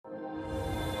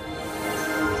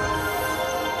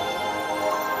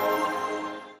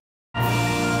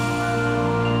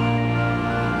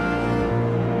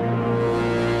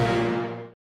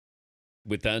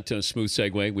with that smooth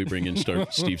segue, we bring in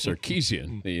Steve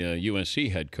Sarkisian, the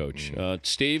USC head coach.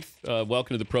 Steve,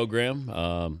 welcome to the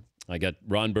program. I got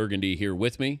Ron Burgundy here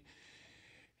with me,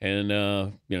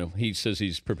 and he says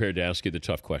he's prepared to ask you the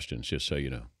tough questions, just so you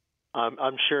know.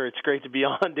 I'm sure. It's great to be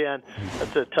on, Dan.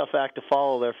 That's a tough act to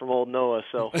follow there from old Noah,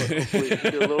 so hopefully we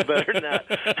can do a little better than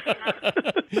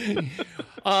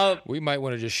that. We might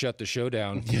want to just shut the show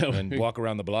down and walk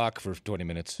around the block for 20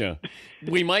 minutes. Yeah,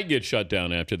 we might get shut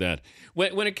down after that.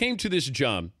 When it came to this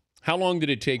job, how long did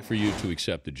it take for you to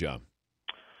accept the job?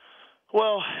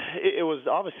 Well, it was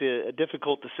obviously a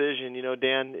difficult decision. You know,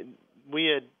 Dan, we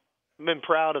had been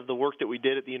proud of the work that we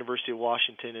did at the University of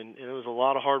Washington, and it was a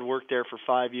lot of hard work there for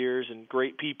 5 years and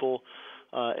great people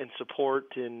and support,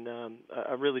 and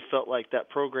I really felt like that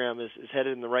program is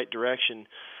headed in the right direction.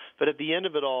 But at the end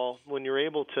of it all, when you're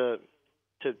able to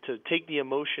take the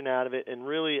emotion out of it and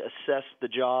really assess the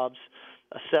jobs,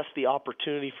 assess the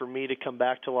opportunity for me to come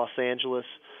back to Los Angeles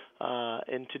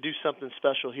and to do something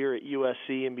special here at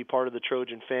USC and be part of the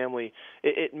Trojan family,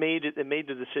 it made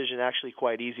the decision actually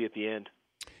quite easy at the end.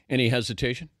 Any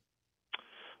hesitation?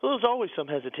 Well, there's always some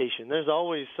hesitation. There's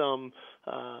always some,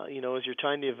 as you're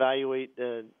trying to evaluate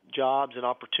jobs and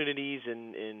opportunities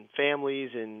and families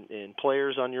and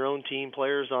players on your own team,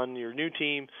 players on your new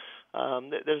team,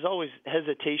 there's always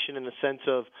hesitation in the sense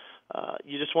of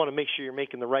you just want to make sure you're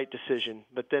making the right decision.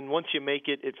 But then once you make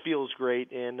it, it feels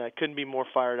great, and I couldn't be more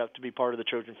fired up to be part of the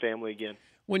Trojan family again.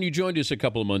 When you joined us a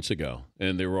couple of months ago,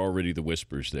 and there were already the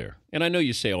whispers there, and I know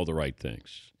you say all the right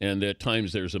things, and at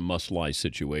times there's a must-lie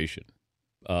situation.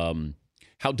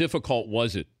 How difficult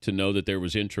was it to know that there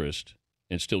was interest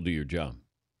and still do your job?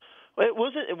 Well,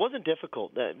 it wasn't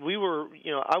difficult. That we were,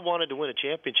 I wanted to win a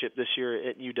championship this year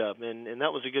at UW, and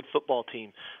that was a good football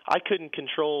team. I couldn't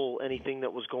control anything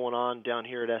that was going on down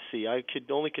here at SC. I could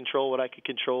only control what I could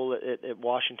control at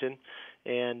Washington,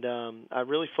 and I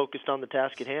really focused on the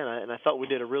task at hand, and I thought we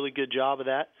did a really good job of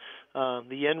that.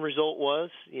 The end result was,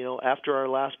 after our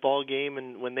last ball game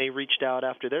and when they reached out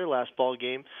after their last ball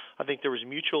game, I think there was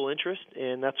mutual interest,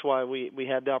 and that's why we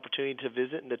had the opportunity to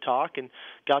visit and to talk and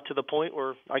got to the point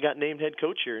where I got named head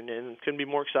coach here and couldn't be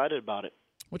more excited about it.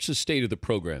 What's the state of the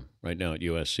program right now at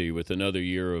USC with another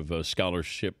year of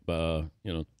scholarship,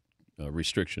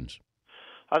 restrictions?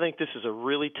 I think this is a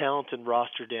really talented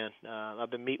roster, Dan.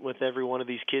 I've been meeting with every one of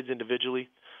these kids individually.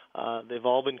 They've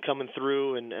all been coming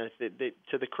through, and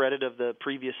to the credit of the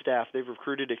previous staff, they've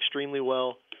recruited extremely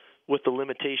well with the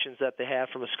limitations that they have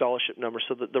from a scholarship number.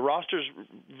 So the roster's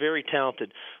very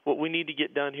talented. What we need to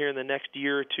get done here in the next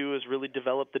year or two is really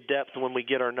develop the depth when we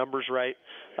get our numbers right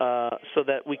so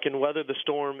that we can weather the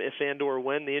storm if and or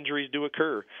when the injuries do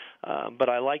occur. But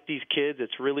I like these kids.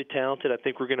 It's really talented. I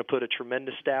think we're going to put a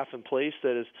tremendous staff in place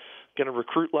that is going to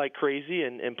recruit like crazy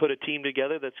and put a team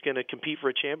together that's going to compete for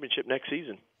a championship next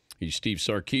season. He's Steve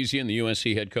Sarkisian, the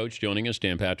USC head coach, joining us.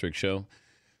 Dan Patrick Show.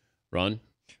 Ron?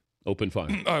 Open fire.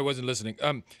 Oh, I wasn't listening.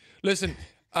 Listen,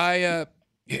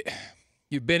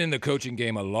 you've been in the coaching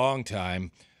game a long time.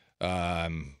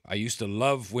 I used to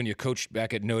love when you coached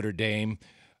back at Notre Dame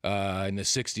in the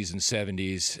 60s and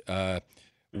 70s.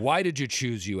 Why did you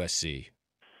choose USC?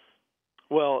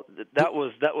 Well, that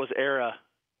was era.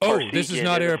 Oh, Parsegian. this is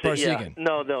not Era Parsegian.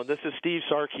 Yeah. No, this is Steve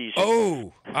Sarkisian.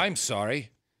 Oh, I'm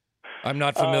sorry. I'm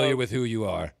not familiar with who you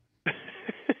are.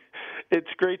 It's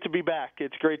great to be back.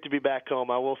 It's great to be back home.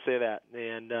 I will say that.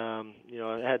 And,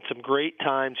 I had some great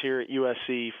times here at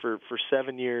USC for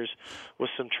 7 years with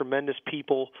some tremendous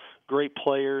people, great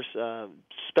players,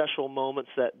 special moments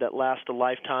that last a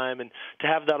lifetime. And to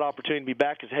have that opportunity to be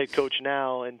back as head coach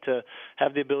now and to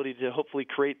have the ability to hopefully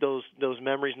create those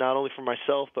memories not only for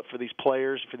myself but for these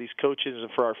players, for these coaches, and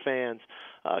for our fans,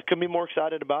 couldn't be more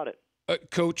excited about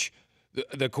it. Coach,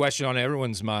 the question on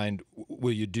everyone's mind,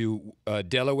 will you do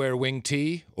Delaware wing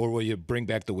tea or will you bring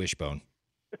back the wishbone?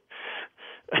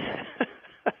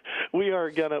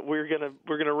 We're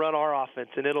gonna run our offense,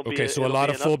 and it'll be so a lot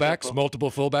of fullbacks,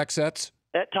 multiple fullback sets.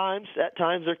 At times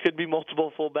there could be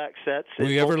multiple fullback sets. Will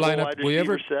you ever line up? Will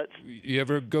you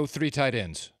ever go 3 tight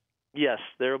ends? Yes,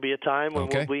 there will be a time when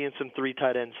we'll be in some 3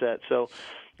 tight end sets. So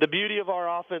the beauty of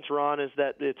our offense, Ron, is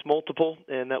that it's multiple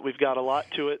and that we've got a lot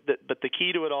to it. But the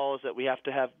key to it all is that we have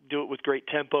to do it with great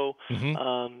tempo,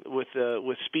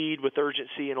 with speed, with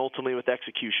urgency, and ultimately with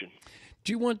execution.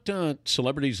 Do you want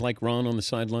celebrities like Ron on the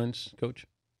sidelines, Coach?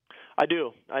 I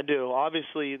do.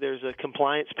 Obviously, there's a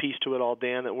compliance piece to it all,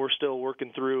 Dan, that we're still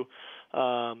working through.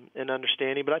 and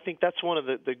understanding. But I think that's one of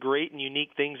the great and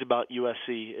unique things about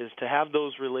USC is to have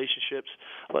those relationships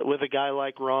with a guy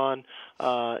like Ron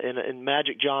and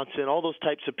Magic Johnson, all those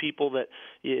types of people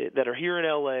that are here in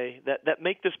LA that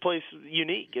make this place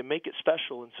unique and make it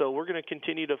special. And so we're going to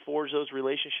continue to forge those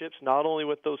relationships, not only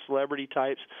with those celebrity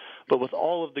types, but with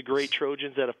all of the great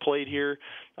Trojans that have played here,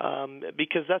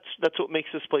 because that's what makes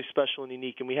this place special and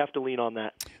unique, and we have to lean on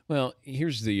that. Well,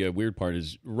 here's the weird part: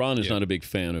 is Ron is not a big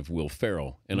fan of Will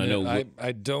Ferrell, and I know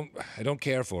I don't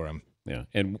care for him. Yeah,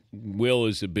 and Will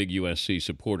is a big USC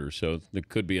supporter, so there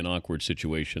could be an awkward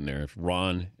situation there if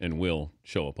Ron and Will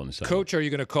show up on the side. Coach, are you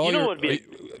going to call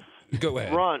Go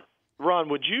ahead, Ron,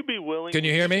 would you be willing? Can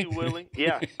you hear me?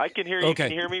 Yeah, I can hear you. Okay.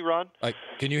 Can you hear me, Ron?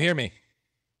 Can you hear me?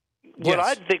 What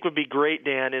Yes. I think would be great,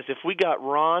 Dan, is if we got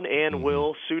Ron and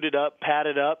Will suited up,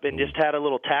 padded up, and just had a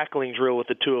little tackling drill with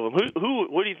the two of them.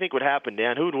 What do you think would happen,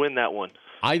 Dan? Who would win that one?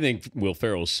 I think Will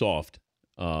Ferrell's soft.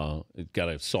 Got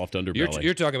a soft underbelly.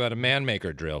 You're talking about a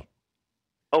man-maker drill.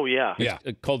 Oh, yeah.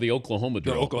 It's called the Oklahoma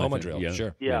drill. The Oklahoma drill, yeah.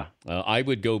 sure. Yeah. I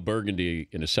would go Burgundy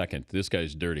in a second. This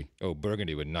guy's dirty. Oh,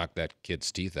 Burgundy would knock that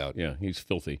kid's teeth out. Yeah, he's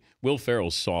filthy. Will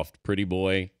Ferrell's soft, pretty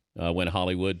boy. Went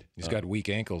Hollywood. He's got weak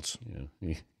ankles.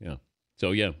 Yeah.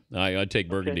 So, yeah, I'd take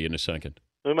Burgundy in a second.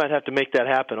 We might have to make that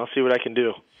happen. I'll see what I can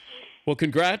do. Well,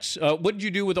 congrats. What did you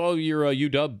do with all your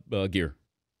UW gear?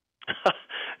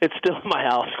 It's still in my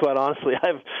house, quite honestly.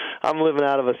 I'm living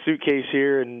out of a suitcase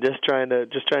here and just trying to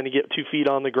get 2 feet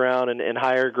on the ground and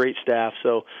hire great staff.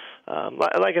 So,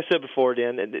 like I said before,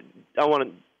 Dan, I want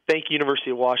to thank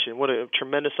University of Washington. What a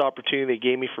tremendous opportunity they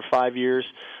gave me for 5 years,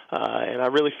 and I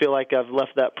really feel like I've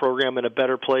left that program in a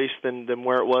better place than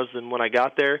where it was than when I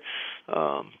got there.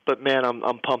 But man,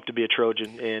 I'm pumped to be a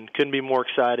Trojan and couldn't be more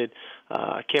excited.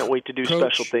 I can't wait to do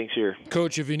special things here.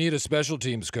 Coach, if you need a special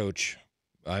teams coach,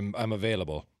 I'm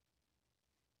available.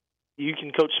 You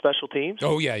can coach special teams?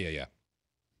 Oh yeah.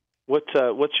 What's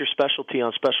your specialty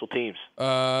on special teams?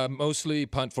 Mostly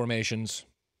punt formations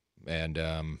and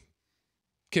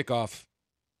kickoff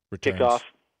returns. Kickoff.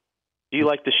 Do you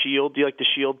like the shield? Do you like the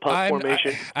shield punt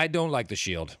formation? I don't like the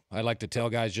shield. I like to tell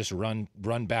guys just run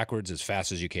backwards as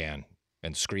fast as you can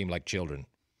and scream like children.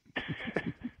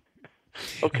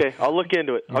 Okay, I'll look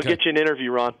into it. I'll get you an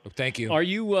interview, Ron. Thank you. Are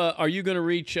you going to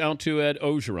reach out to Ed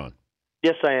Ogeron?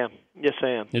 Yes, I am.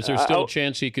 Is there still a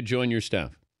chance he could join your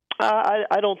staff?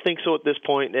 I don't think so at this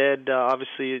point. Ed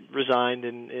obviously resigned,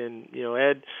 and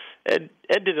Ed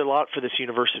did a lot for this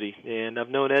university, and I've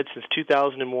known Ed since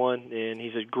 2001, and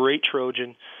he's a great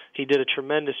Trojan. He did a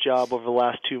tremendous job over the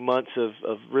last 2 months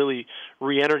of really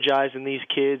re-energizing these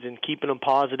kids and keeping them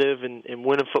positive and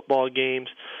winning football games.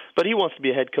 But he wants to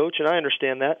be a head coach, and I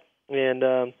understand that. And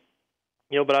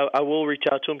but I will reach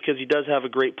out to him because he does have a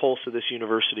great pulse of this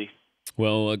university.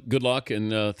 Well, good luck,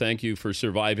 and thank you for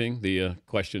surviving the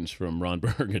questions from Ron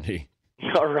Burgundy.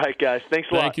 All right, guys. Thanks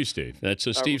a lot. Thank you, Steve. That's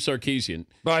Steve Sarkisian.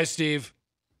 Bye, Steve.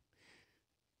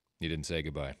 He didn't say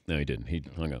goodbye. No, he didn't. He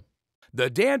hung up. The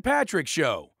Dan Patrick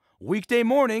Show, weekday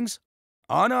mornings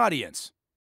on Audience.